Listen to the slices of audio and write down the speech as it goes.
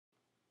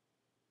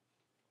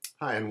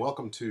Hi, and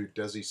welcome to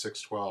DESI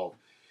 612.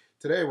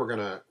 Today we're going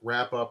to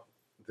wrap up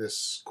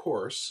this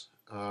course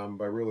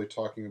by really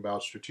talking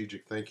about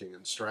strategic thinking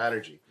and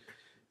strategy.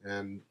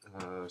 And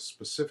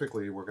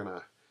specifically, we're going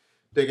to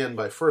dig in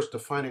by first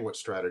defining what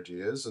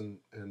strategy is, and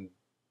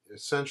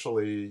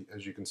essentially,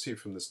 as you can see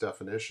from this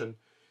definition,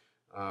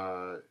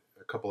 a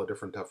couple of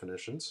different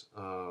definitions.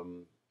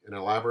 An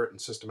elaborate and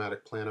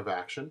systematic plan of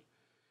action.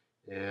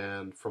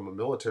 And from a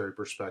military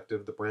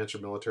perspective, the branch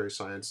of military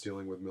science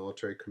dealing with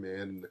military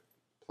command and the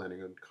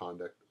planning and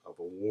conduct of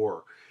a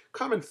war.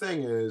 Common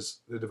thing is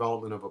the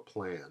development of a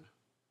plan.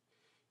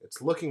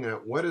 It's looking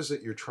at what is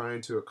it you're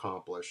trying to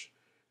accomplish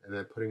and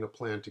then putting a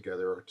plan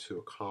together to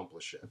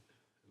accomplish it.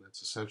 And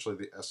that's essentially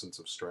the essence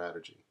of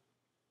strategy.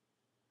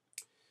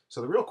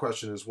 So the real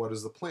question is, what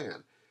is the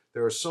plan?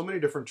 There are so many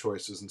different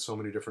choices and so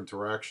many different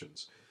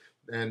directions.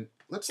 And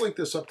let's link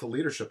this up to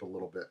leadership a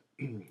little bit.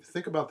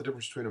 Think about the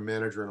difference between a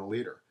manager and a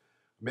leader.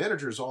 A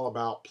manager is all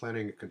about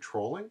planning and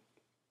controlling.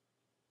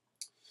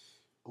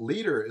 A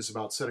leader is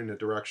about setting a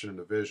direction and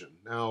a vision.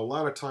 Now, a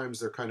lot of times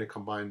they're kind of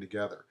combined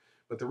together.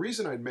 But the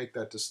reason I'd make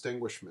that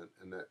distinguishment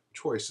and that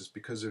choice is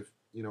because of,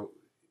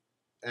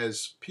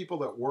 as people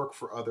that work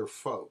for other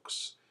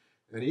folks,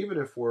 and even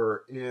if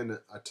we're in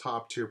a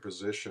top tier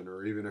position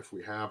or even if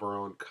we have our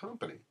own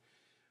company,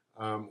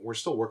 we're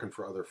still working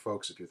for other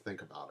folks if you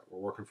think about it.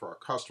 We're working for our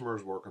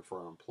customers, we're working for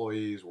our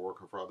employees, we're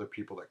working for other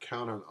people that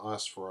count on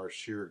us for our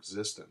sheer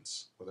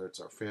existence, whether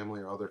it's our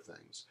family or other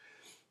things.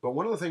 But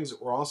one of the things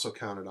that we're also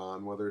counted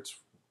on, whether it's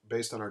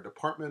based on our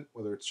department,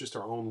 whether it's just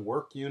our own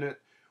work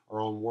unit, our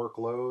own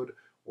workload,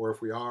 or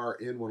if we are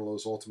in one of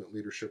those ultimate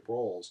leadership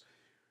roles,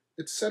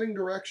 it's setting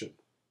direction.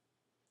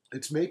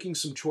 It's making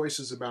some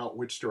choices about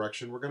which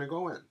direction we're going to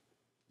go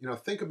in.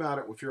 Think about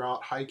it if you're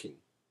out hiking.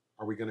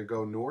 Are we going to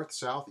go north,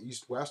 south,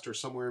 east, west, or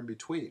somewhere in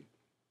between?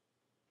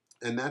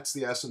 And that's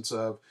the essence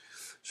of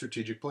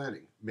strategic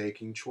planning,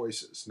 making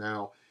choices.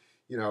 Now,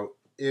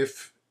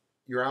 if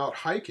you're out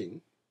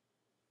hiking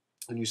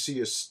and you see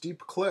a steep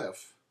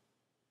cliff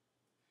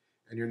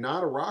and you're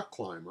not a rock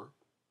climber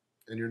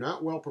and you're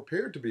not well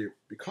prepared to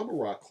become a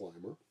rock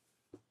climber,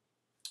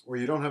 or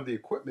you don't have the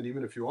equipment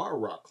even if you are a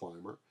rock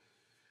climber,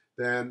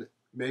 then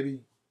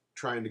maybe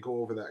trying to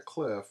go over that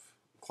cliff,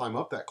 climb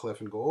up that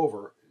cliff and go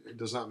over, it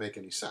does not make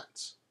any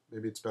sense.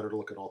 Maybe it's better to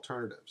look at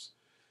alternatives.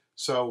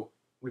 So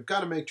we've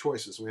got to make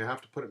choices. We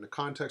have to put it in a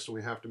context, and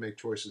we have to make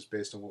choices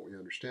based on what we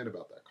understand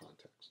about that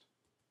context.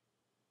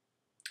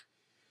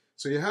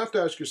 So you have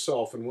to ask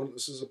yourself, and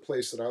this is a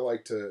place that I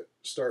like to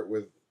start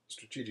with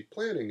strategic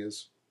planning,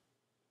 is,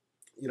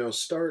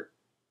 start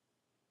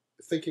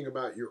thinking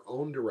about your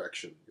own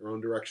direction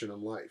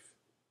in life.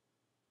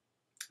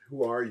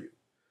 Who are you?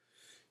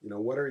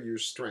 What are your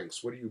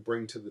strengths? What do you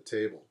bring to the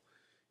table?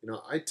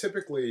 I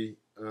typically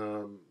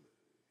don't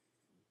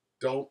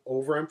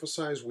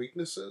overemphasize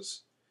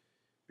weaknesses,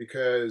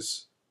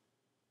 because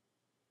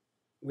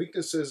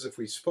weaknesses, if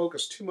we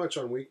focus too much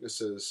on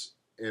weaknesses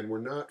and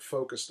we're not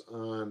focused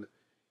on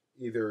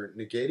either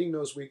negating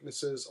those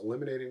weaknesses,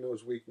 eliminating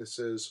those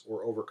weaknesses,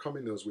 or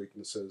overcoming those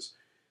weaknesses,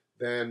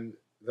 then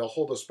they'll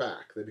hold us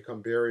back. They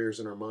become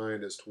barriers in our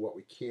mind as to what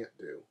we can't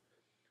do.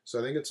 So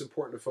I think it's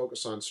important to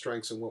focus on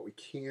strengths and what we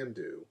can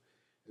do.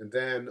 And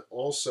then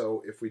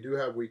also, if we do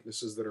have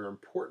weaknesses that are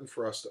important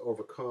for us to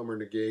overcome or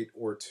negate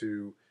or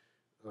to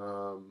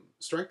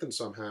strengthen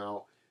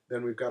somehow,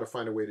 then we've got to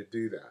find a way to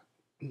do that.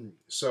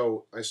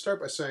 So I start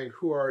by saying,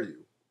 who are you?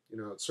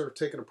 It's sort of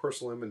taking a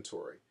personal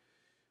inventory.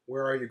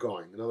 Where are you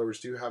going? In other words,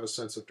 do you have a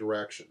sense of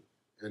direction?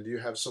 And do you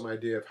have some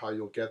idea of how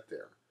you'll get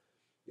there?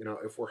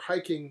 If we're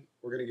hiking,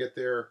 we're going to get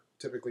there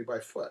typically by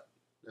foot.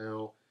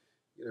 Now,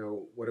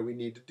 what do we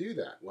need to do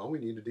that? Well, we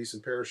need a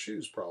decent pair of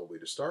shoes probably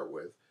to start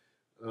with.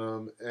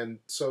 And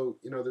so,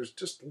 there's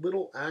just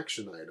little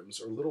action items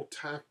or little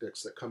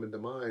tactics that come into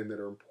mind that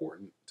are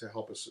important to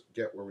help us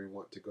get where we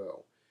want to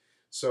go.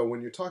 So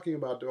when you're talking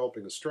about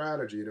developing a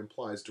strategy, it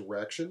implies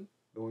direction,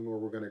 knowing where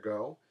we're going to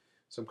go,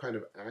 some kind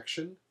of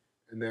action,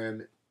 and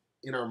then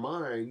in our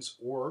minds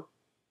or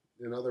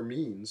in other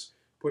means,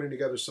 putting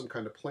together some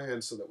kind of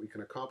plan so that we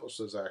can accomplish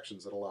those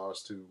actions that allow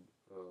us to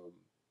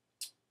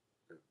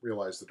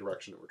realize the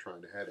direction that we're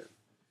trying to head in.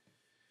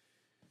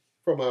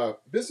 From a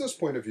business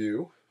point of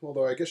view,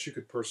 although I guess you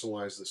could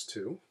personalize this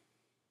too,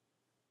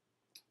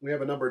 we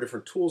have a number of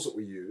different tools that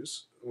we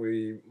use.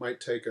 We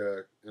might take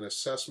an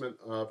assessment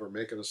of, or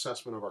make an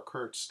assessment of our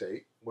current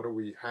state. What do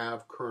we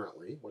have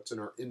currently? What's in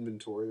our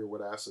inventory, or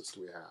what assets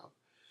do we have?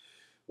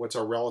 What's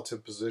our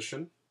relative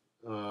position?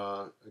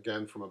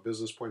 Again, from a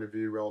business point of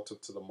view,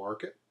 relative to the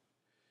market,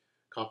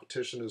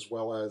 competition, as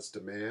well as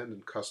demand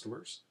and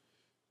customers.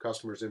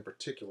 Customers in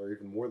particular,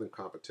 even more than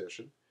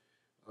competition.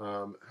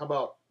 How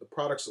about the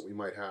products that we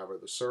might have, or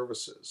the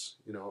services?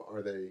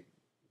 Are they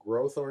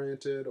growth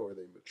oriented, or are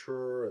they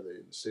mature? Are they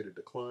in a state of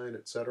decline,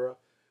 etc.?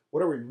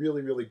 What are we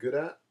really, really good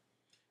at?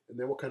 And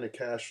then what kind of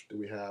cash do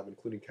we have,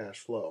 including cash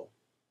flow?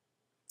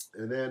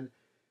 And then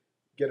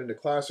get into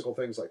classical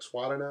things like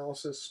SWOT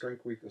analysis,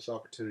 strength, weakness,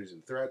 opportunities,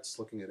 and threats,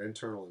 looking at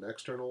internal and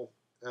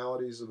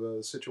externalities of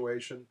a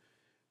situation.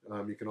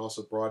 You can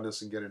also broaden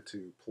this and get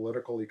into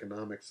political,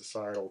 economic,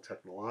 societal,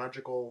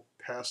 technological,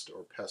 PEST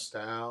or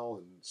PESTAL,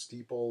 and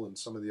STEEPLE, and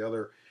some of the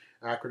other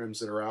acronyms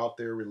that are out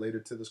there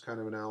related to this kind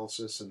of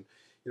analysis. And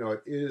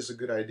it is a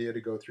good idea to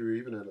go through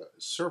even at a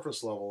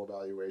surface level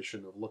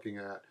evaluation of looking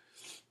at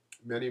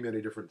many,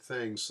 many different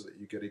things so that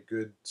you get a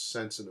good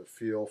sense and a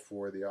feel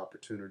for the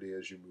opportunity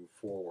as you move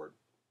forward.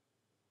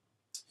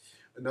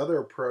 Another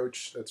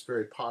approach that's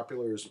very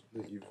popular is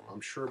that you've, I'm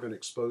sure, been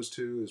exposed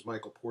to is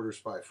Michael Porter's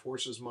Five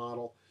Forces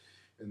model.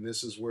 And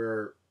this is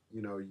where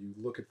you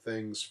look at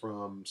things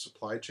from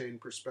supply chain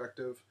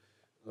perspective.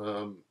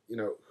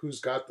 Who's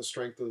got the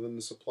strength within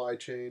the supply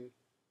chain?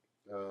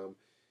 Um,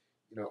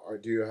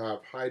 do you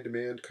have high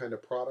demand kind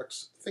of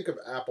products? Think of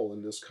Apple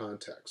in this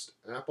context.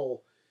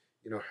 Apple,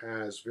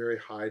 has very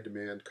high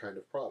demand kind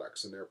of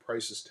products, and their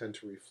prices tend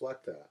to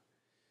reflect that.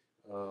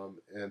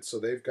 And so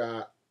they've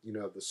got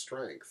the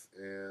strength,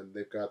 and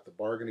they've got the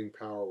bargaining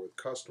power with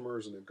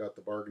customers, and they've got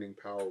the bargaining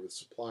power with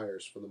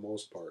suppliers for the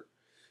most part.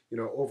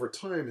 Over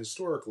time,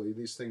 historically,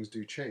 these things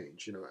do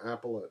change.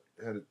 Apple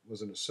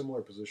was in a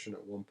similar position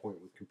at one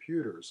point with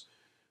computers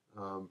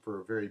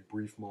for a very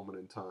brief moment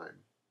in time.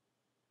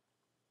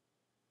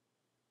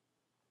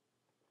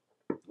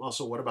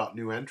 Also, what about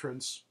new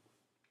entrants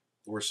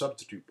or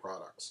substitute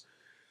products?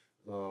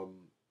 Um,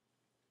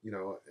 you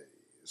know,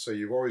 so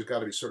you've always got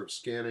to be sort of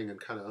scanning and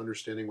kind of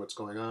understanding what's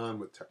going on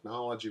with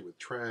technology, with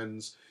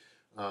trends.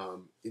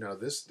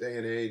 This day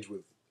and age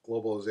with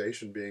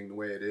globalization being the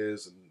way it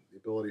is and the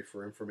ability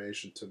for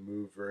information to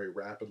move very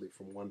rapidly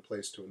from one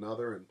place to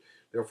another, and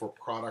therefore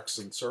products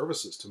and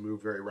services to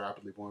move very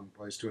rapidly from one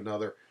place to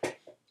another.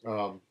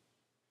 Um,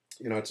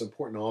 it's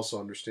important to also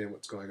understand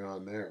what's going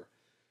on there.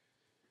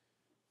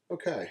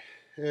 Okay,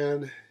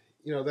 and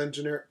then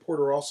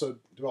Porter also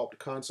developed a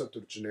concept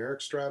of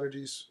generic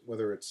strategies,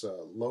 whether it's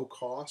low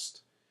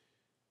cost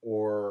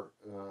or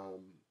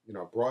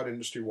broad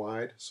industry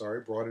wide.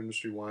 Broad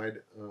industry wide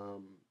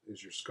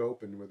is your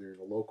scope, and whether you're in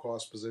a low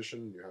cost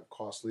position, you have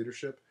cost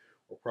leadership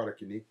or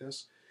product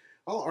uniqueness.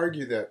 I'll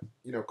argue that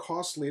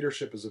cost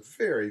leadership is a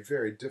very,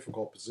 very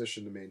difficult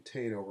position to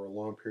maintain over a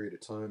long period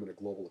of time in a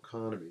global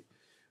economy.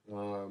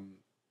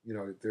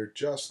 There are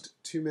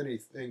just too many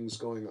things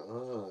going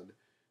on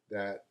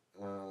that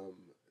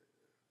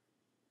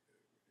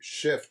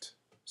shift,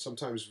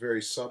 sometimes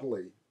very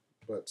subtly,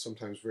 but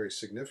sometimes very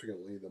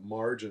significantly, the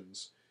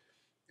margins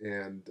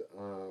and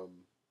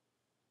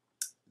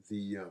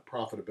the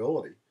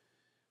profitability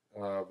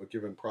of a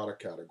given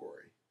product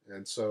category.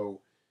 And so,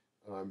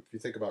 if you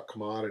think about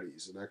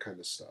commodities and that kind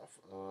of stuff,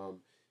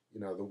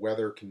 the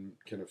weather can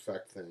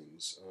affect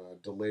things.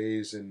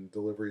 Delays in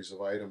deliveries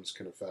of items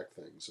can affect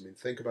things. I mean,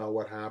 think about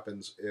what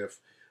happens if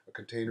a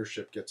container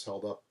ship gets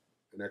held up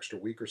an extra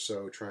week or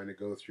so trying to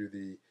go through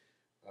the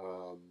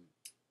um,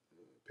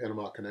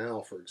 Panama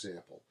Canal, for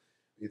example,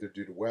 either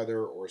due to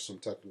weather or some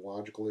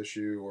technological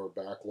issue or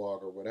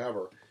backlog or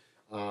whatever.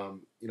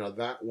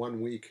 That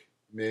 1 week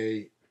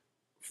may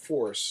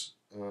force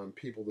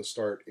people to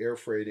start air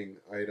freighting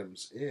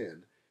items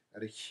in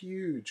at a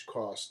huge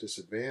cost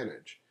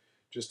disadvantage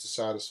just to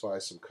satisfy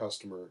some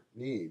customer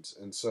needs.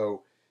 And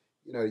so,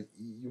 you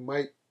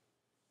might,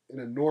 in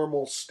a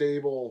normal,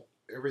 stable,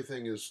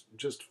 everything is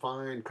just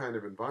fine kind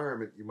of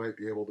environment, you might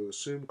be able to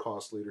assume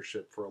cost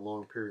leadership for a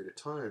long period of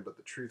time. But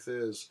the truth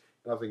is,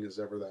 nothing is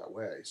ever that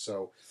way.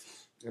 So,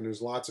 and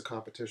there's lots of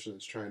competition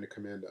that's trying to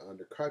come in to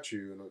undercut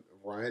you in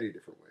a variety of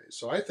different ways.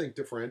 So I think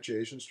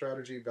differentiation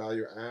strategy,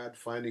 value add,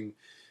 finding,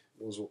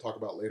 as we'll talk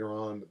about later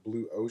on, the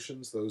blue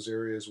oceans, those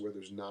areas where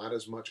there's not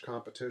as much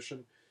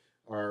competition,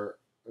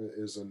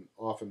 is an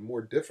often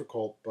more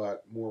difficult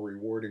but more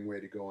rewarding way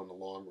to go in the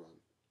long run.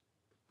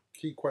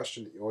 Key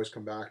question that you always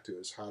come back to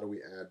is how do we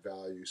add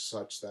value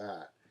such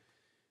that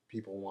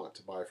people want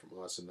to buy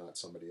from us and not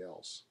somebody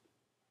else?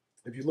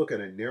 If you look at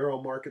a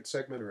narrow market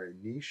segment or a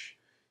niche,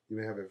 you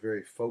may have a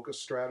very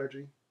focused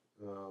strategy,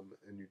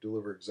 and you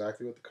deliver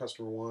exactly what the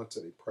customer wants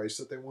at a price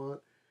that they want,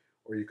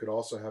 or you could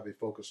also have a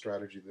focused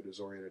strategy that is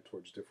oriented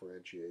towards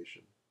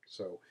differentiation.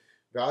 So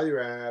value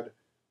add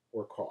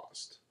or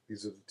cost.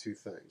 These are the two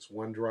things.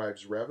 One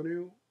drives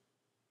revenue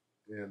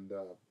and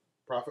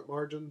profit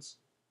margins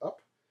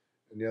up,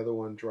 and the other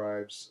one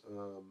drives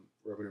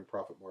revenue and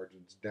profit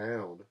margins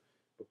down,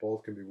 but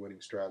both can be winning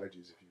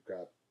strategies if you've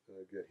got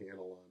a good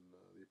handle on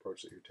the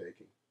approach that you're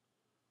taking.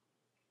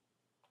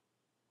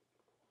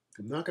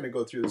 I'm not going to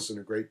go through this in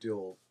a great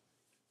deal,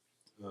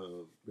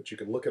 but you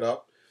can look it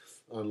up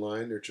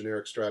online. They're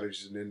generic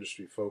strategies and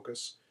industry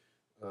focus.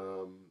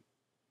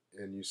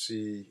 And you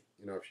see,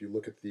 if you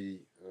look at the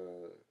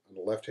on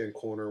the left-hand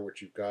corner,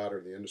 what you've got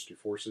are the industry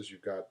forces.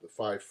 You've got the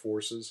 5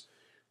 forces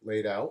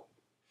laid out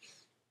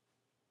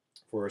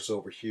for us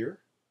over here.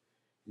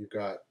 You've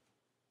got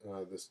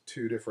the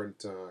 2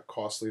 different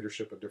cost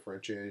leadership and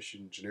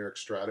differentiation generic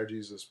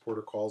strategies, as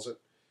Porter calls it,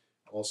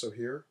 also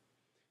here.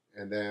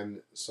 And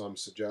then some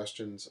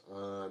suggestions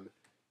on,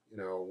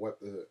 what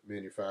the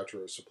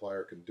manufacturer or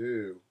supplier can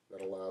do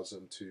that allows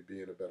them to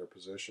be in a better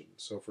position.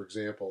 So, for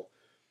example,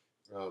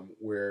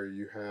 where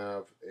you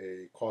have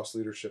a cost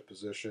leadership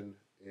position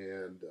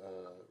and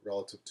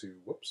relative to,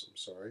 whoops, I'm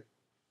sorry,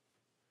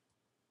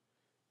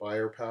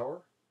 buyer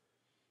power.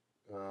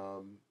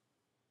 Um,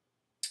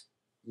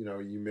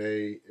 you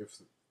may,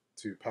 if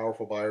to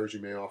powerful buyers, you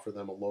may offer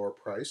them a lower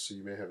price, so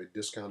you may have a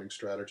discounting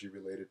strategy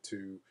related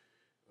to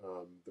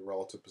the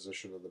relative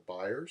position of the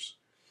buyers.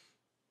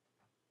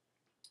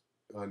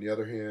 On the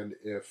other hand,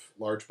 if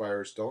large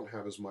buyers don't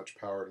have as much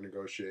power to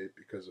negotiate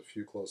because of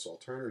few close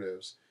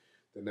alternatives,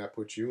 then that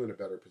puts you in a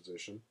better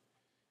position.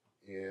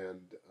 And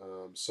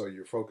so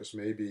your focus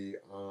may be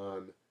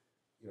on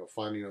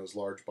finding those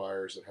large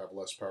buyers that have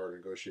less power to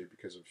negotiate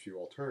because of few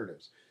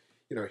alternatives.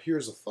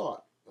 Here's a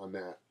thought on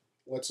that.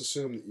 Let's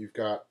assume that you've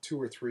got 2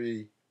 or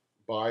 3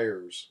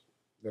 buyers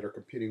that are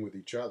competing with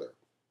each other.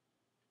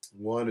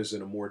 One is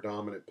in a more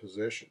dominant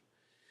position.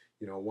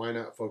 Why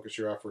not focus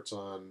your efforts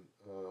on,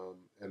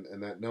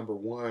 and that number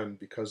one,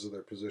 because of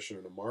their position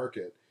in the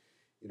market,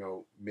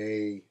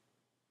 may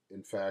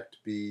in fact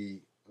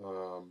be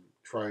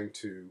trying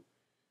to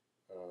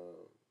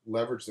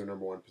leverage their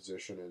number one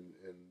position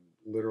and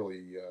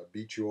literally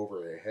beat you over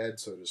the head,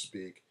 so to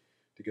speak,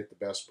 to get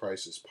the best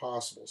prices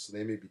possible. So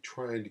they may be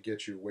trying to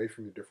get you away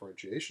from your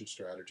differentiation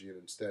strategy and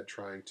instead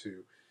trying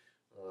to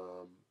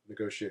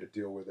negotiate a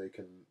deal where they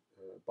can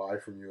buy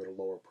from you at a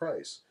lower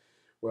price.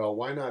 Well,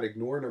 why not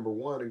ignore number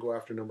one and go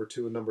after number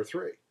 2 and number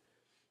 3?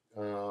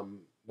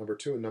 Number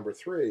 2 and number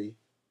 3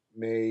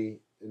 may,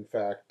 in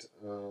fact,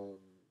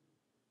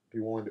 be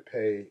willing to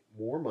pay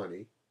more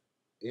money,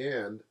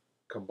 and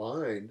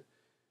combined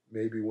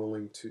may be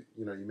willing to,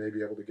 you may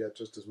be able to get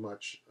just as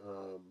much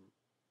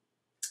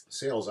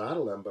sales out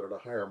of them, but at a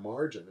higher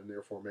margin, and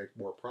therefore make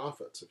more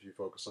profits if you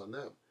focus on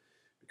them,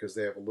 because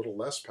they have a little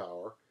less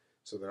power,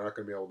 so they're not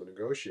going to be able to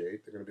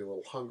negotiate. They're going to be a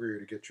little hungrier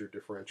to get your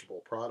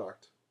differentiable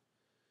product.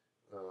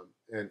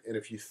 And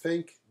if you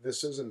think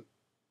this isn't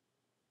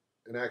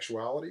an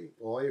actuality,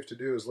 well, all you have to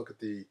do is look at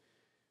the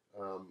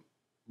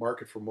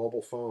market for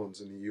mobile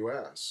phones in the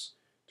U.S.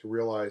 to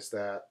realize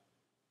that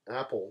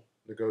Apple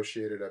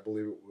negotiated, I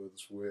believe it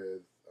was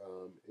with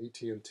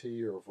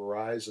AT&T or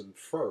Verizon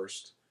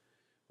first,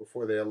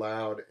 before they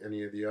allowed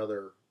any of the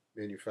other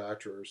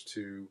manufacturers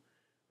to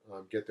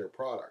get their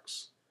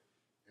products.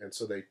 And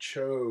so they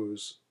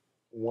chose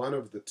one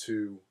of the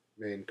 2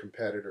 main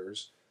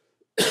competitors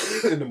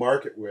in the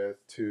market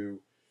with to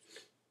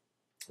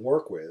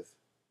work with,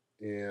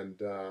 and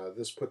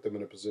this put them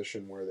in a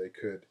position where they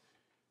could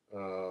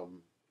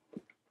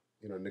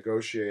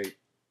negotiate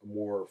a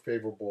more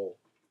favorable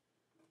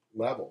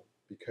level,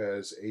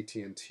 because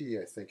AT&T,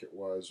 I think it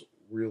was,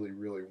 really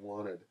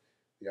wanted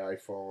the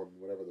iPhone,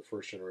 whatever the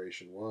first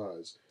generation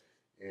was,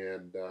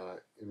 and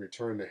in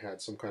return they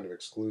had some kind of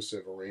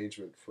exclusive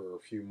arrangement for a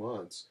few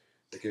months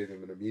that gave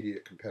them an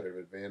immediate competitive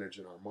advantage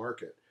in our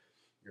market.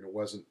 And it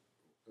wasn't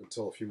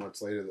until a few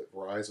months later that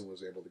Verizon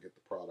was able to get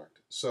the product.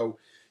 So,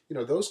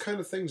 those kind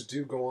of things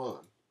do go on.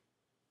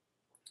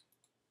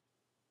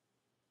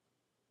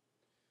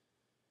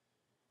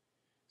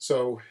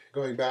 So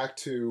going back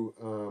to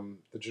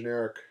the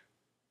generic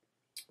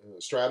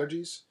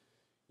strategies,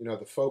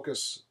 the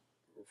focus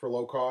for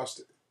low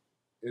cost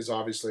is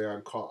obviously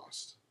on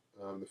cost.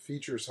 The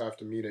features have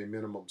to meet a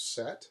minimum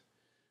set,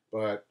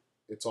 but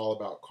it's all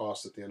about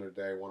cost at the end of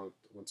the day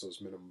once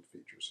those minimum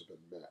features have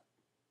been met.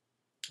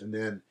 And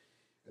then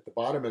at the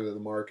bottom end of the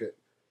market,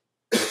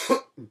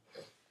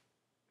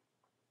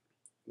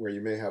 where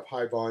you may have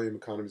high volume,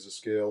 economies of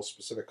scale,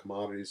 specific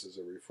commodities, as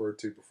I referred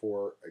to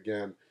before,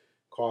 again,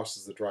 cost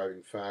is the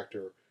driving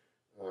factor.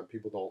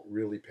 People don't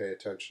really pay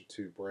attention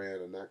to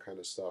brand and that kind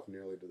of stuff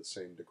nearly to the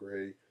same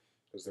degree,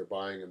 because they're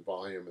buying in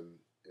volume,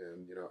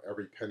 and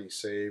every penny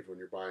saved when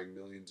you're buying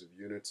millions of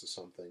units of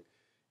something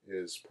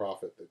is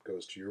profit that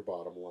goes to your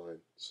bottom line.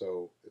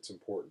 So it's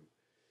important.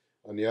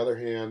 On the other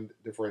hand,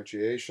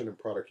 differentiation and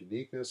product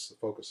uniqueness, the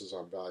focus is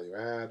on value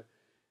add,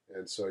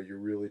 and so you're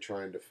really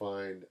trying to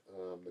find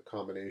the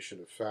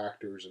combination of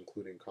factors,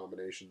 including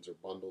combinations or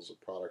bundles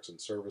of products and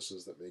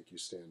services that make you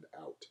stand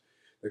out,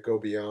 that go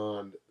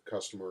beyond the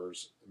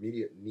customer's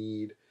immediate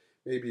need,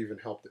 maybe even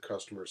help the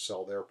customer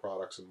sell their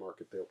products and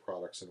market their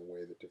products in a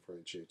way that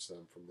differentiates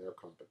them from their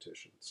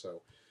competition.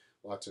 So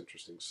lots of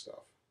interesting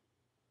stuff.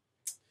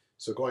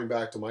 So going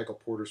back to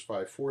Michael Porter's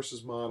 5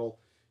 forces model,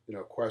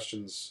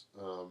 questions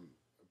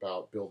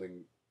about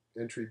building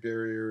entry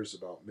barriers,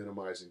 about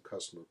minimizing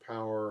customer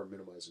power,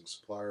 minimizing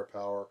supplier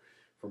power.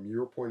 From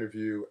your point of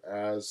view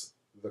as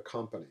the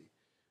company,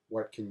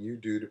 what can you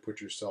do to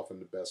put yourself in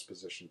the best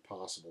position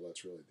possible?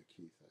 That's really the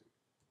key thing.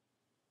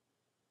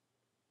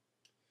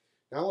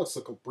 Now let's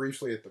look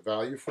briefly at the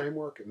value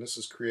framework, and this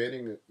is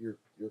creating your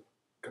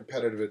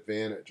competitive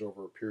advantage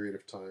over a period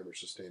of time or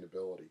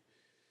sustainability.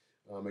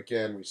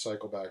 Again, we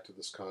cycle back to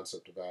this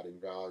concept of adding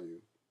value.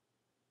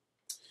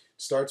 It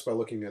starts by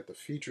looking at the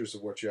features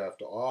of what you have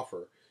to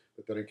offer,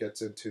 but then it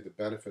gets into the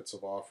benefits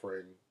of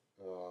offering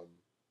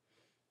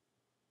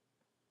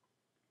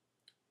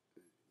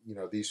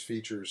these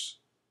features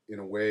in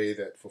a way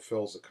that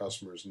fulfills the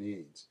customer's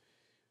needs.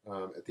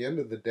 At the end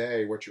of the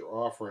day, what you're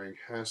offering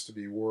has to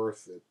be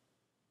worth it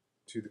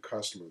to the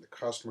customer. The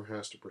customer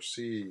has to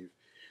perceive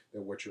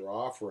that what you're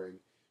offering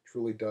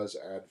truly does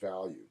add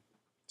value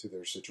to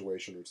their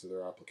situation or to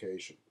their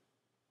application.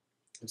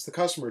 It's the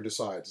customer who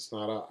decides, it's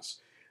not us.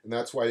 And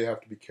that's why you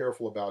have to be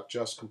careful about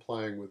just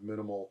complying with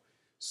minimal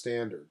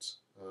standards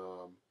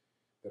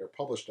that are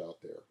published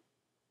out there,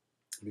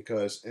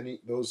 because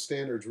those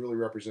standards really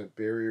represent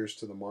barriers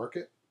to the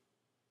market,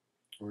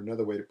 or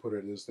another way to put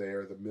it is they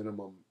are the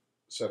minimum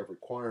set of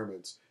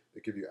requirements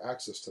that give you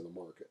access to the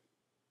market.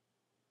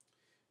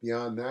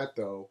 Beyond that,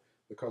 though,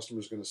 the customer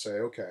is going to say,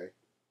 okay,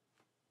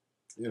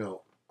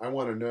 I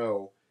want to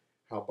know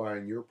how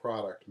buying your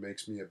product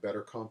makes me a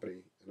better company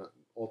and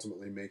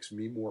ultimately makes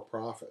me more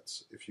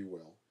profits, if you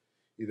will,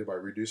 either by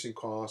reducing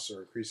costs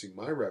or increasing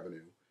my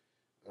revenue.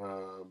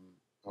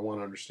 I want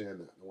to understand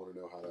that. I want to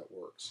know how that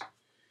works.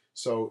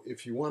 So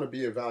if you want to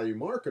be a value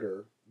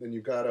marketer, then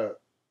you've got to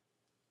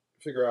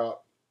figure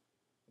out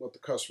what the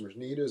customer's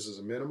need is as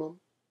a minimum.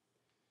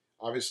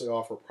 Obviously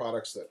offer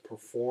products that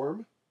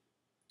perform.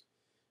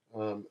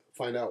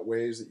 Find out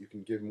ways that you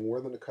can give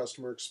more than the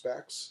customer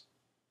expects.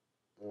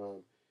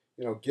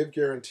 Give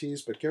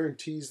guarantees, but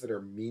guarantees that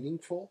are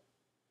meaningful.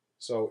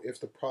 So if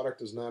the product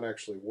does not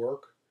actually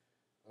work,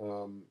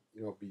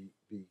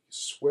 be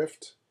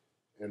swift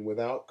and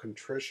without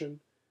contrition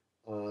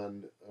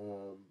on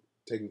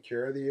taking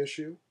care of the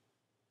issue.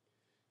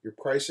 Your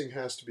pricing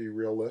has to be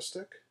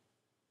realistic.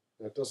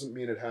 That doesn't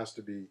mean it has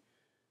to be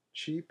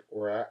cheap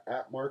or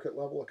at market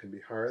level. It can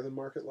be higher than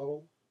market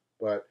level,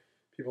 but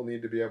people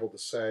need to be able to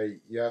say,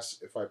 yes,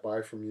 if I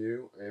buy from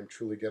you, I am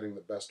truly getting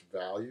the best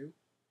value.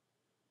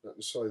 Not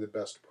necessarily the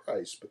best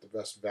price, but the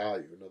best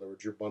value. In other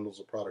words, your bundles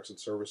of products and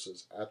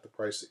services at the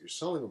price that you're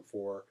selling them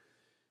for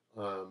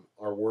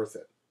are worth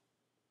it.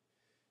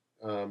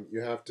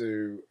 You have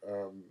to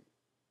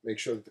make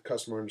sure that the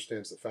customer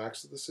understands the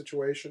facts of the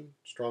situation,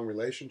 strong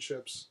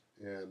relationships,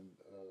 and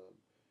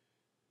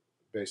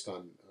based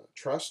on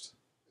trust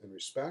and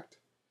respect.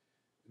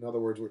 In other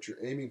words, what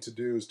you're aiming to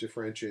do is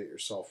differentiate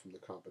yourself from the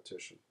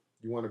competition.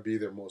 You want to be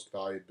their most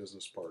valued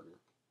business partner.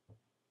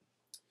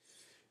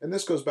 And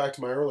this goes back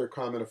to my earlier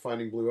comment of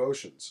finding blue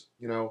oceans.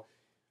 A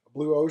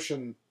blue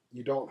ocean,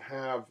 you don't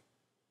have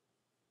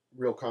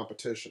real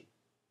competition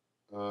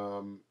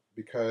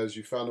because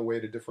you found a way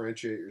to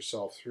differentiate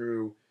yourself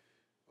through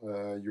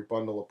your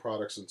bundle of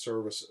products and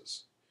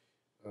services.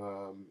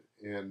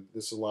 And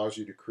this allows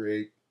you to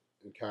create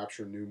and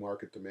capture new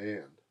market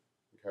demand.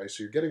 Okay,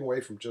 so you're getting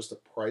away from just a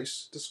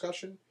price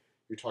discussion.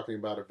 You're talking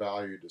about a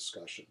value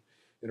discussion.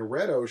 In a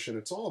red ocean,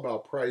 it's all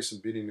about price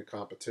and beating the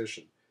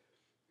competition.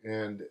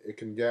 And it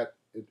can get,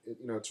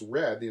 it's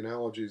red. The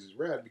analogy is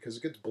red because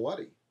it gets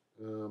bloody.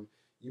 You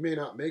may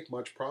not make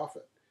much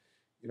profit.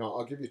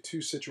 I'll give you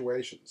two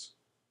situations.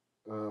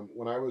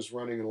 When I was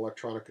running an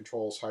electronic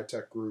controls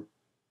high-tech group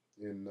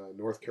in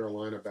North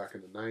Carolina back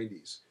in the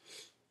 90s,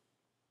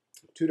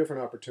 two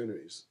different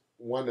opportunities.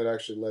 One that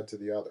actually led to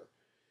the other.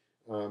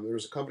 There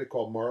was a company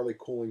called Marley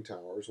Cooling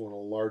Towers, one of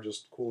the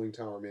largest cooling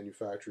tower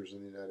manufacturers in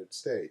the United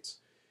States.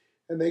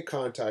 And they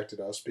contacted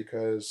us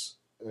because,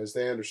 as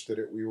they understood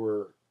it, we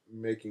were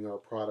making our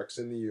products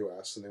in the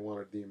U.S. and they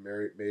wanted the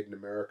Made in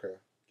America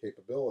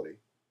capability.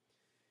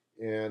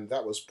 And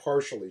that was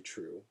partially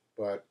true,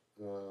 but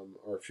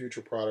our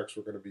future products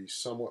were going to be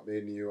somewhat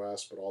made in the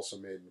U.S., but also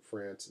made in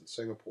France and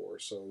Singapore.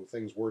 So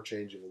things were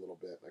changing a little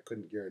bit. I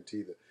couldn't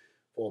guarantee the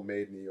full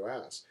made in the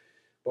U.S.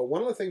 But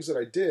one of the things that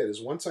I did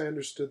is once I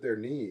understood their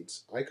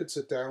needs, I could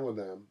sit down with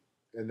them,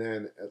 and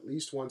then at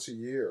least once a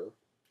year,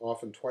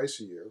 often twice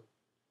a year,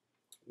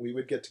 we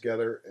would get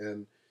together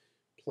and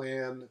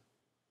plan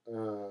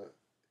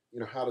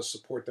how to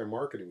support their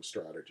marketing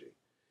strategy.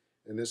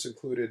 And this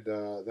included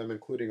them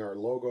including our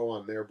logo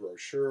on their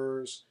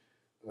brochures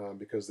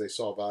because they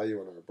saw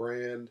value in our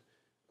brand.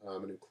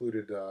 It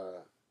included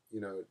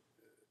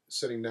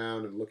sitting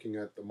down and looking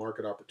at the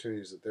market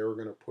opportunities that they were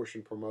going to push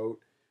and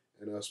promote,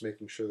 and us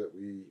making sure that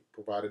we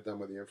provided them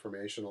with the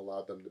information,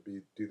 allowed them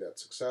to do that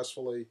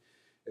successfully.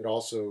 It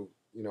also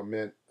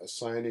meant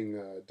assigning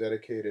a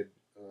dedicated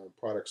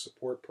product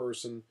support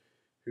person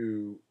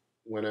who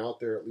went out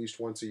there at least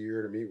once a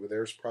year to meet with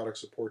their product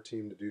support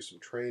team to do some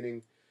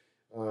training.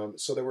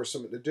 So there were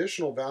some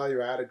additional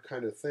value-added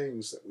kind of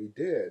things that we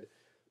did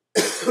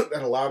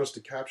that allowed us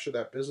to capture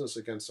that business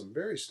against some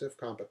very stiff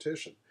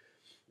competition.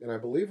 And I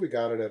believe we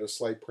got it at a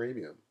slight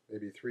premium,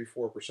 maybe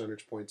 3-4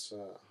 percentage points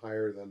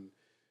higher than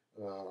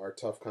our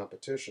tough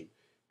competition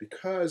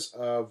because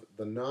of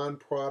the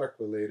non-product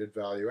related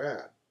value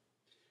add.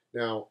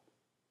 Now,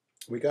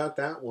 we got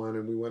that one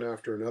and we went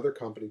after another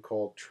company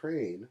called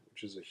Trane,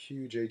 which is a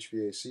huge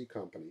HVAC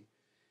company.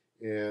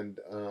 And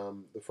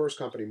the first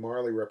company,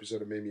 Marley,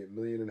 represented maybe $1.5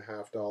 million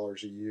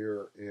a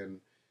year in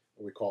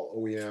what we call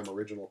OEM,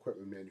 original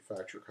equipment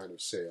manufacturer kind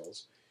of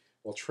sales.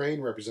 Well,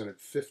 Trane represented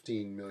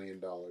 $15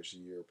 million a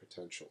year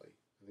potentially.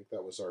 I think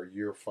that was our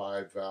year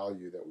 5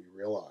 value that we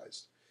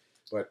realized.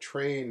 But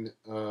Trane,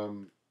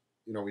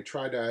 we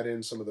tried to add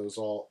in some of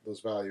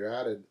those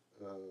value-added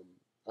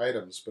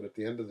items, but at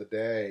the end of the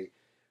day,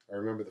 I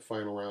remember the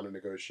final round of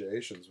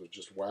negotiations was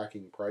just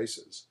whacking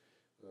prices,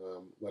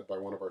 led by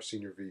one of our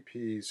senior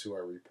VPs who I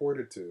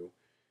reported to.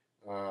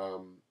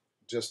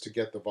 just to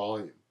get the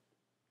volume.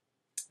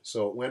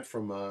 So it went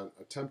from an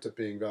attempt at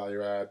being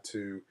value add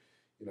to,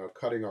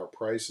 cutting our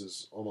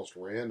prices almost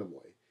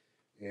randomly.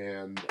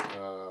 And,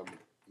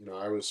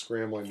 I was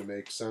scrambling to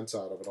make sense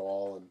out of it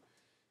all. And,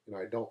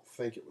 I don't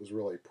think it was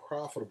really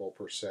profitable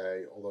per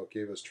se, although it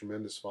gave us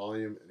tremendous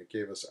volume and it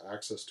gave us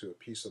access to a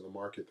piece of the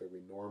market that we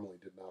normally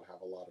did not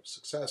have a lot of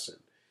success in.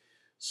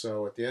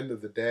 So at the end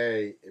of the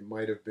day, it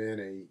might have been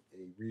a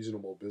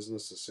reasonable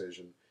business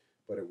decision,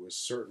 but it was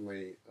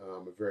certainly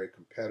a very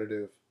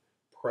competitive,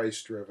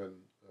 price-driven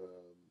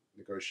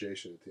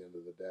negotiation at the end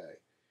of the day.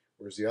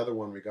 Whereas the other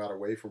one, we got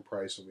away from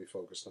price and we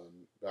focused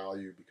on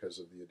value because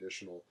of the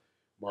additional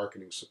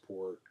marketing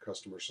support,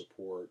 customer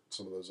support,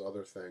 some of those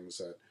other things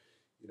that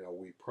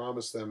we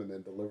promised them and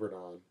then delivered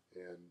on,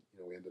 and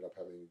we ended up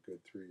having a good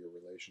 3-year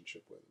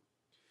relationship with them.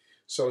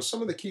 So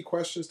some of the key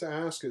questions to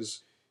ask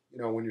is,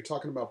 when you're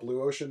talking about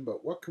blue ocean,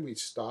 but what can we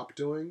stop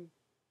doing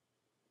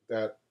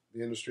that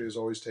the industry has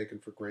always taken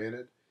for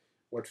granted?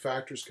 What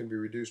factors can be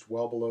reduced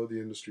well below the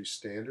industry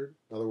standard?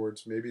 In other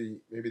words, maybe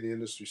the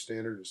industry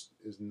standard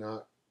is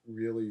not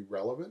really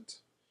relevant.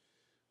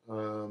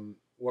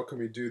 What can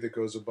we do that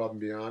goes above and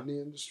beyond the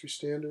industry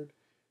standard?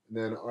 And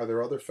then are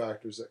there other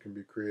factors that can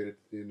be created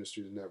that the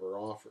industry has never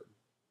offered?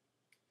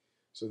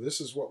 So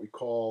this is what we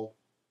call,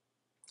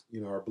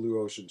 our blue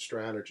ocean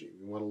strategy.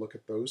 We want to look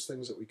at those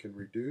things that we can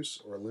reduce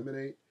or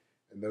eliminate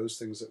and those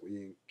things that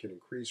we can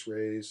increase,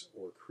 raise,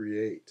 or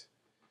create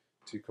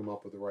to come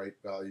up with the right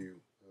value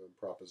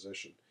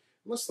proposition.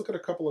 And let's look at a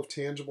couple of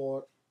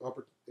tangible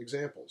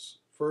examples.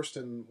 First,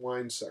 in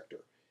wine sector.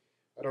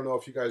 I don't know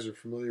if you guys are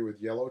familiar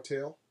with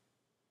Yellowtail,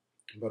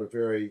 but a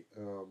very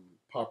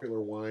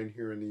popular wine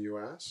here in the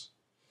U.S.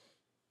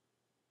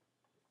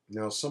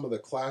 Now, some of the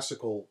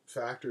classical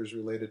factors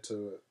related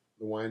to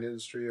the wine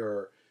industry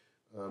are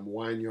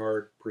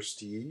Wineyard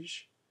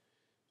Prestige,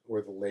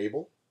 or the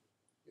label.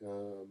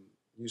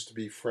 Used to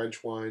be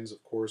French wines,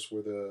 of course,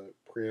 were the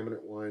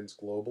preeminent wines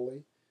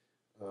globally.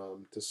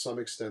 To some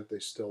extent, they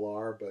still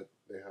are, but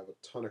they have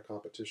a ton of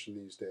competition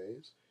these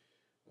days.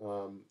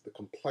 The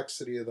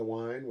complexity of the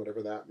wine,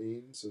 whatever that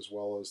means, as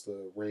well as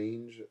the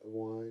range of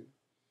wine.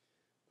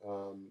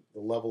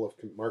 The level of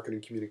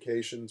marketing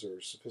communications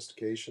or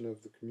sophistication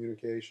of the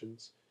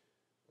communications.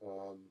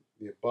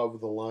 The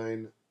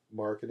above-the-line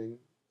marketing,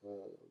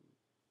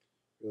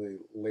 really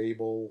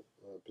label,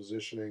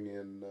 positioning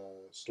in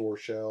store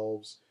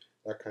shelves,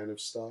 that kind of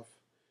stuff.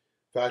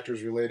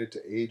 Factors related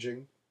to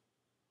aging,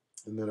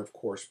 and then, of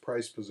course,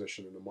 price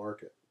position in the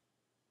market.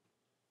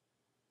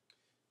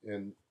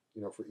 And,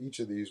 for each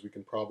of these, we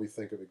can probably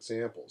think of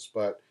examples.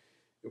 But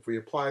if we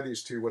apply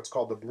these to what's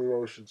called the Blue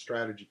Ocean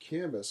Strategy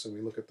Canvas, and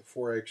we look at the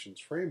 4 actions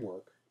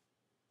framework,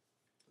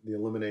 the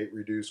eliminate,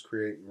 reduce,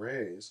 create, and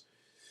raise,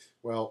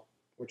 well,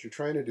 what you're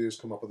trying to do is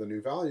come up with a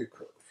new value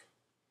curve.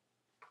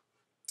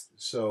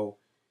 So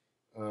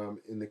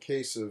in the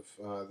case of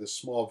this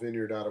small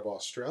vineyard out of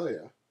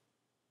Australia,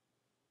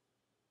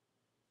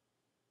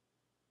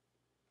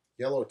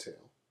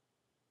 Yellowtail,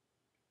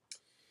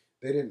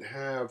 they didn't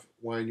have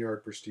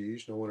Wineyard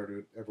Prestige. No one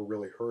had ever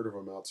really heard of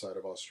them outside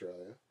of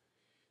Australia.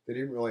 They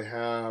didn't really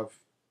have,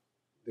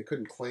 they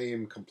couldn't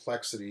claim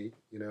complexity.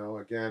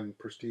 Again,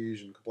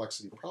 prestige and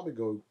complexity probably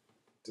go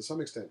to some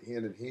extent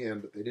hand in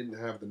hand, but they didn't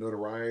have the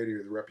notoriety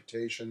or the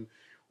reputation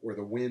or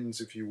the wins,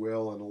 if you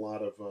will, in a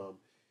lot of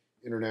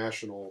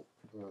international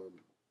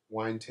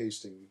wine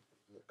tasting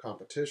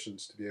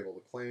competitions to be able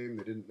to claim.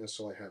 They didn't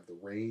necessarily have the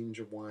range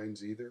of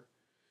wines either.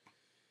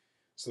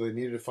 So they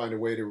needed to find a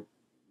way to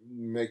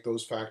make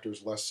those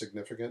factors less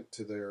significant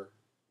to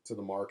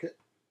the market.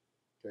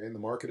 Okay, and the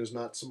market is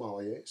not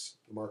sommeliers.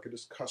 The market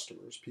is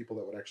customers, people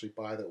that would actually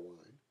buy their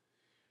wine.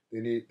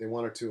 They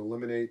wanted to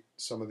eliminate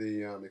some of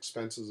the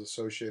expenses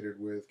associated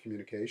with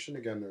communication.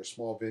 Again, they're a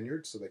small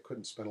vineyard, so they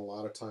couldn't spend a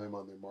lot of time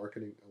on their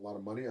marketing, a lot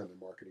of money on their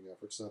marketing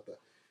efforts, not the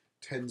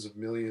tens of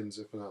millions,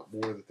 if not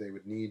more, that they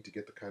would need to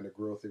get the kind of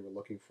growth they were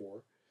looking for.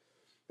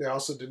 They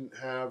also didn't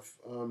have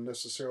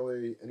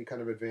necessarily any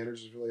kind of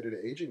advantages related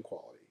to aging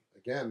quality.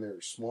 Again, they're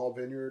a small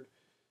vineyard,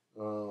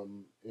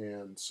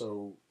 and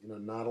so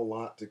not a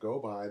lot to go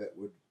by that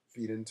would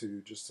feed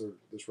into just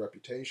this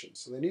reputation.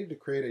 So they needed to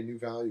create a new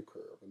value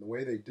curve, and the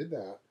way they did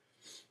that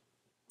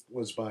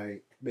was by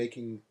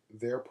making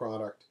their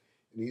product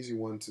an easy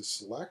one to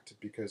select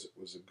because it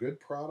was a good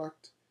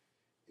product,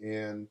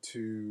 and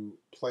to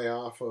play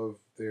off of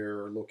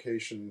their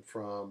location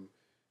from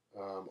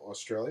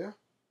Australia,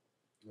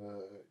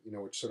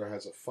 which sort of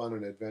has a fun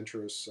and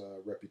adventurous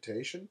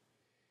reputation.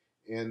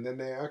 And then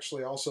they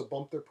actually also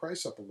bumped their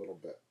price up a little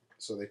bit.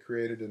 So they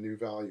created a new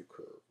value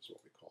curve, is what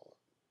we call it.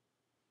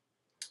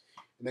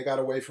 And they got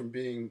away from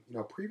being,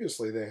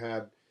 previously they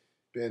had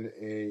been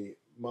a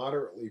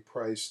moderately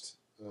priced,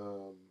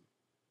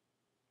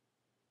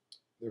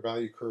 their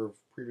value curve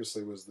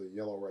previously was the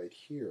yellow right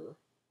here,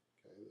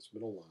 okay, this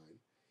middle line.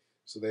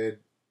 So they had,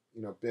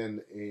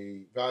 been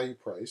a value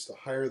priced, a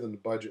higher than the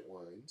budget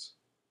wines,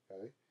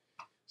 okay.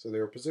 So they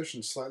were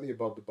positioned slightly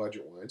above the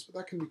budget wines, but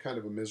that can be kind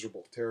of a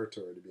miserable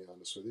territory, to be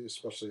honest with you,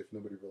 especially if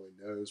nobody really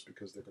knows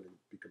because they're going to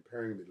be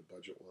comparing me to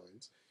budget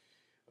wines.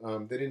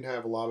 They didn't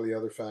have a lot of the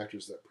other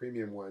factors that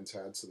premium wines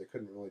had, so they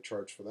couldn't really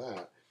charge for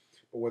that.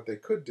 But what they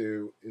could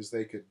do is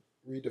they could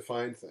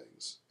redefine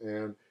things.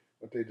 And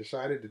what they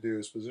decided to do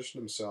is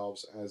position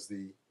themselves as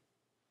the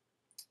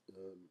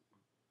um,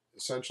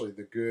 essentially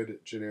the good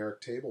generic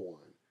table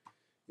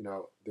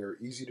wine. They're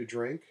easy to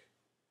drink,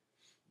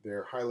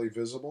 they're highly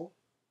visible,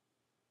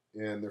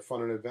 and they're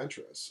fun and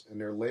adventurous.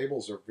 And their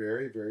labels are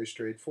very, very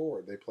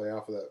straightforward. They play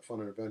off of that fun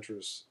and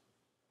adventurous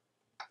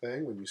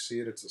thing. When you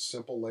see it, it's a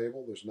simple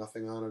label. There's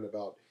nothing on it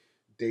about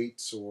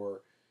dates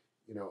or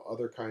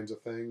other kinds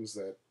of things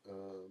that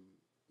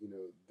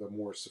the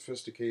more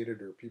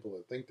sophisticated or people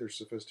that think they're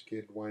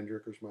sophisticated wine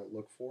drinkers might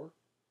look for.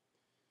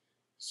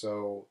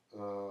 So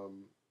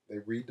they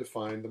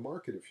redefined the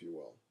market, if you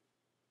will,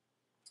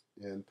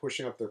 and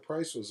pushing up their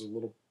price was a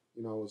little,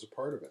 was a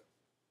part of it.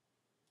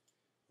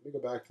 Let me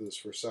go back to this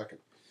for a second.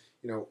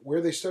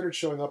 Where they started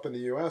showing up in the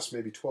U.S.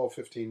 maybe 12,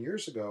 15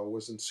 years ago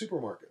was in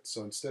supermarkets.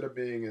 So instead of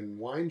being in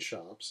wine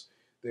shops,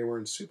 they were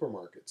in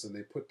supermarkets, and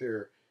they put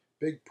their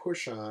big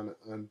push on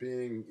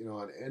being,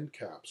 on end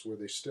caps where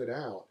they stood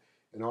out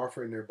and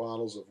offering their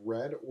bottles of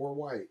red or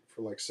white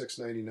for like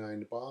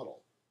 $6.99 a bottle.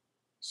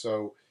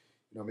 So,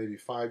 maybe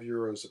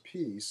 €5 a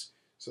piece.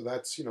 So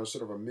that's,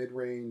 sort of a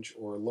mid-range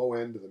or low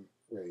end of the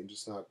range.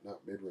 It's not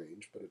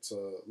mid-range, but it's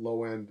a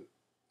low end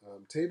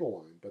table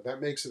wine. But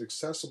that makes it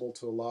accessible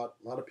to a lot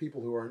of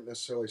people who aren't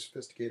necessarily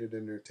sophisticated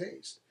in their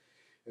taste.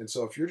 And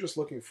so if you're just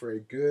looking for a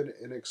good,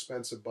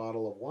 inexpensive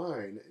bottle of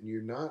wine and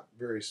you're not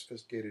very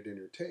sophisticated in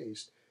your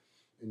taste,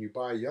 and you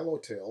buy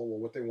Yellowtail, well,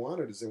 what they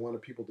wanted is they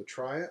wanted people to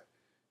try it,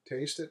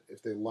 taste it,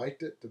 if they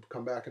liked it, to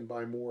come back and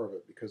buy more of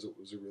it because it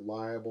was a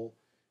reliable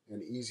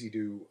and easy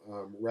to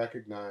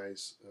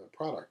recognize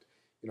product.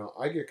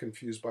 I get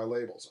confused by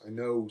labels. I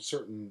know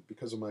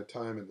because of my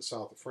time in the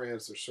south of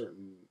France, there's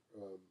certain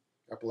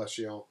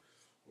appellations or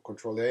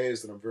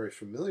contrôlés that I'm very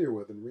familiar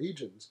with in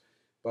regions,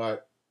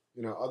 but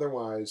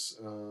otherwise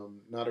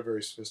not a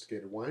very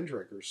sophisticated wine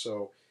drinker.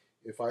 So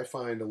if I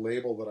find a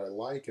label that I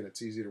like and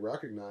it's easy to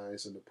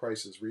recognize and the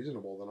price is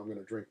reasonable, then I'm going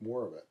to drink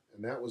more of it.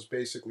 And that was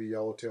basically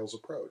Yellowtail's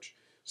approach.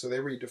 So they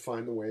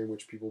redefined the way in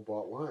which people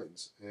bought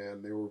wines,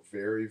 and they were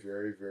very,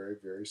 very, very,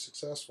 very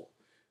successful.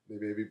 They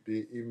maybe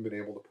even been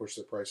able to push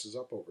their prices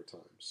up over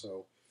time.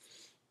 So,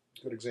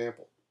 good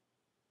example.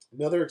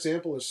 Another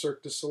example is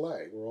Cirque du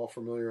Soleil. We're all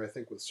familiar, I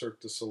think, with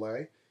Cirque du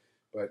Soleil,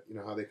 but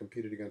how they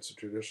competed against a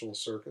traditional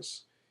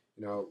circus.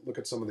 Look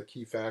at some of the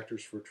key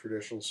factors for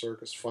traditional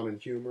circus: fun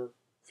and humor,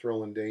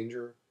 thrill and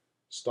danger,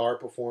 star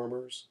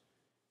performers,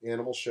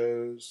 animal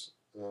shows,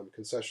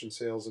 concession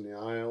sales in the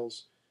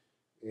aisles,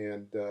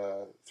 and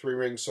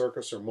three-ring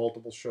circus or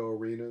multiple show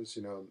arenas,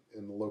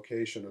 and the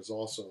location is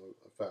also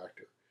a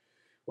factor.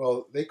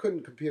 Well, they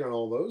couldn't compete on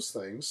all those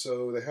things,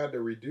 so they had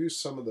to reduce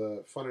some of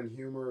the fun and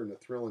humor and the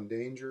thrill and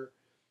danger.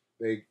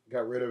 They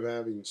got rid of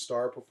having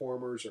star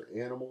performers or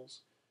animals,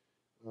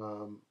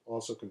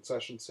 also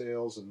concession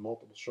sales and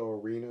multiple show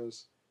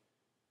arenas.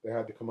 They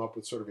had to come up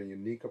with sort of a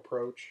unique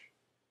approach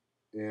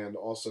and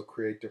also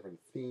create different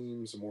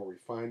themes, a more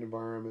refined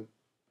environment.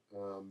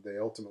 They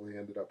ultimately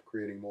ended up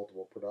creating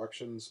multiple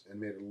productions and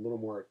made it a little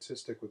more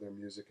artistic with their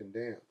music and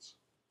dance.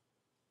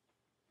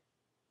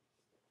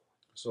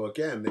 So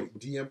again, they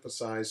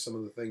de-emphasized some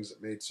of the things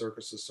that made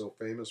circuses so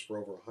famous for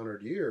over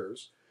 100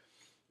 years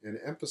and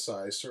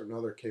emphasized certain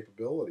other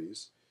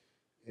capabilities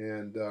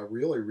and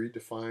really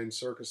redefined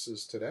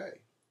circuses today.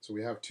 So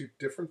we have two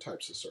different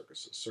types of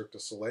circuses. Cirque du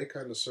Soleil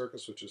kind of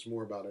circus, which is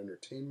more about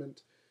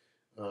entertainment,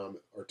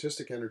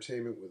 artistic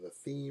entertainment with a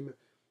theme,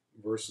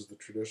 versus the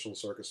traditional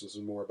circuses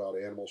and more about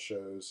animal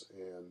shows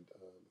and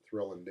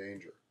thrill and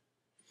danger.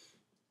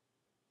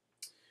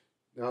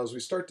 Now, as we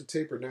start to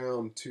taper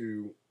down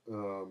to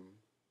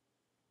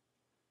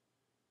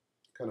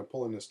kind of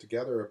pulling this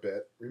together a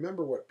bit,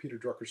 remember what Peter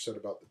Drucker said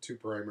about the two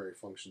primary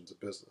functions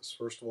of business.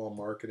 First of all,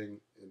 marketing,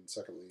 and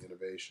secondly,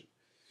 innovation.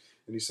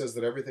 And he says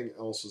that everything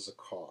else is a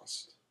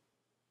cost.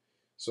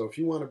 So if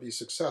you want to be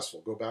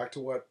successful, go back to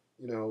what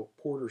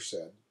Porter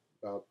said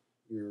about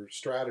your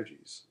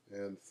strategies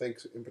and think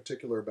in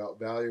particular about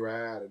value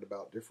add and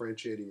about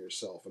differentiating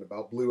yourself and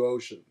about blue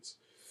oceans.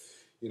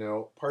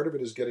 Part of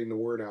it is getting the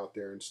word out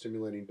there and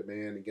stimulating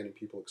demand and getting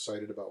people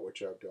excited about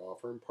what you have to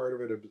offer. And part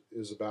of it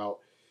is about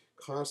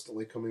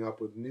constantly coming up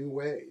with new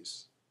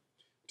ways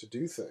to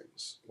do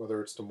things,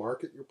 whether it's to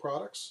market your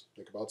products.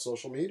 Think about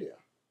social media.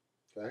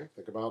 Okay,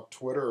 think about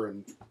Twitter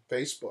and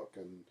Facebook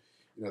and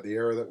the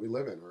era that we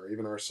live in, or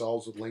even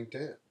ourselves with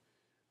LinkedIn.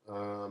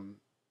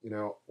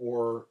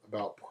 Or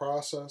about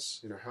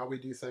process, how we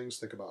do things.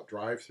 Think about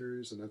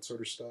drive-throughs and that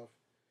sort of stuff,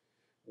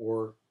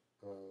 or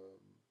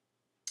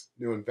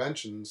new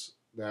inventions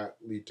that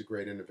lead to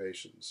great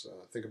innovations.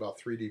 Think about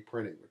 3D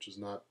printing, which is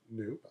not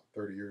new, about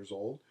 30 years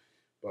old,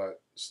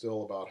 but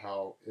still about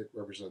how it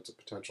represents a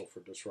potential for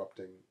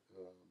disrupting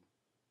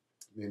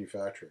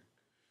manufacturing.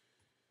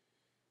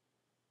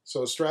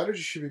 So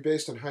strategy should be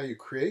based on how you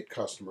create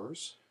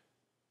customers,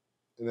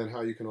 and then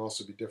how you can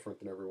also be different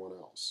than everyone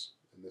else.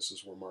 And this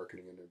is where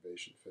marketing and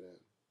innovation fit in.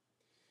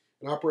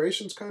 And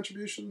operations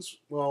contributions,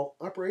 well,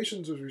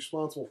 operations is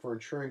responsible for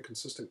ensuring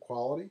consistent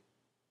quality.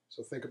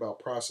 So think about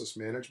process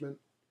management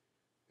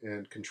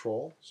and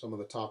control, some of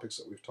the topics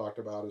that we've talked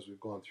about as we've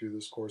gone through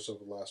this course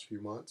over the last few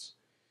months.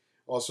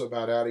 Also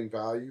about adding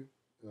value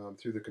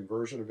through the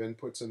conversion of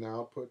inputs and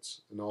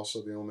outputs, and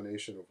also the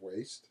elimination of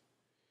waste.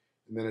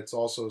 And then it's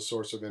also a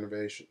source of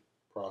innovation,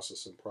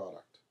 process and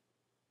product.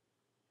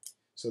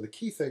 So the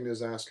key thing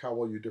is ask, how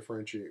will you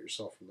differentiate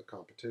yourself from the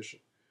competition?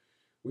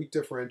 Weak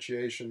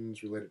differentiation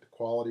is related to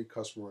quality,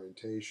 customer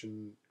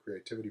orientation,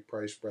 creativity,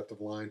 price, breadth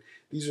of line.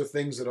 These are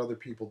things that other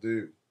people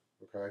do.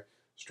 Okay.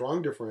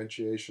 Strong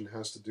differentiation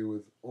has to do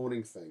with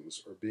owning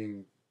things or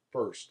being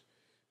first,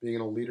 being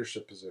in a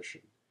leadership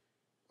position.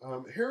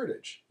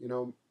 Heritage,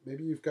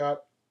 maybe you've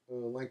got a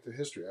length of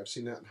history. I've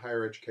seen that in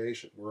higher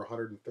education. We're a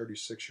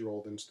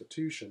 136-year-old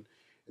institution,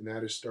 and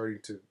that is starting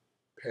to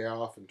pay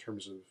off in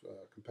terms of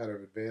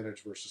competitive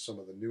advantage versus some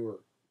of the newer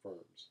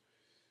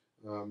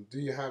firms. Do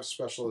you have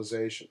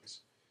specializations?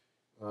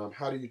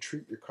 How do you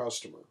treat your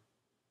customer?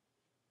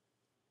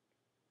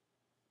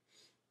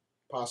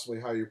 Possibly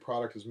how your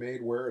product is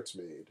made, where it's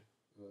made,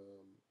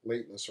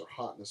 lateness or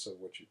hotness of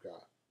what you've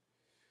got.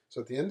 So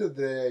at the end of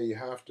the day, you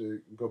have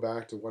to go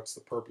back to what's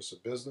the purpose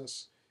of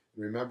business.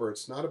 And remember,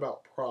 it's not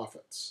about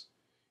profits.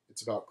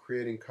 It's about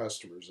creating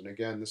customers. And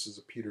again, this is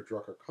a Peter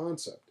Drucker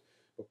concept.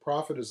 But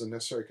profit is a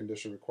necessary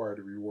condition required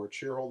to reward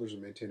shareholders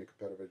and maintain a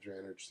competitive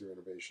advantage through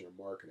innovation and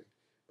marketing.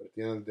 But at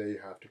the end of the day, you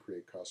have to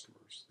create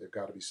customers. They've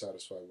got to be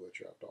satisfied with what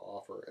you have to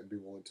offer and be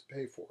willing to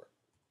pay for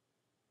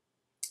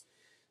it.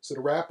 So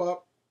to wrap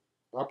up,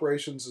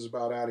 operations is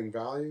about adding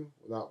value.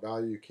 Without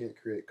value, you can't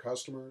create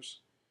customers.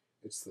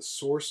 It's the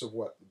source of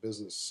what the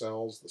business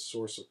sells, the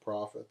source of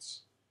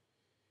profits.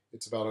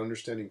 It's about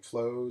understanding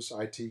flows,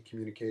 IT,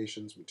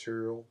 communications,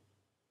 material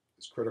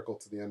is critical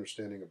to the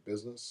understanding of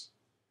business.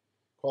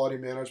 Quality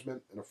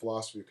management and a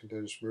philosophy of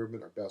continuous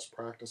improvement are best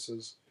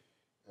practices,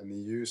 and the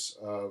use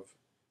of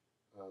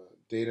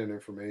data and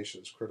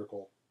information is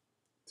critical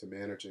to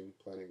managing,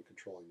 planning, and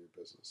controlling your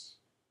business.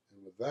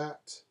 And with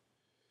that,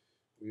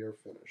 we are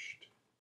finished.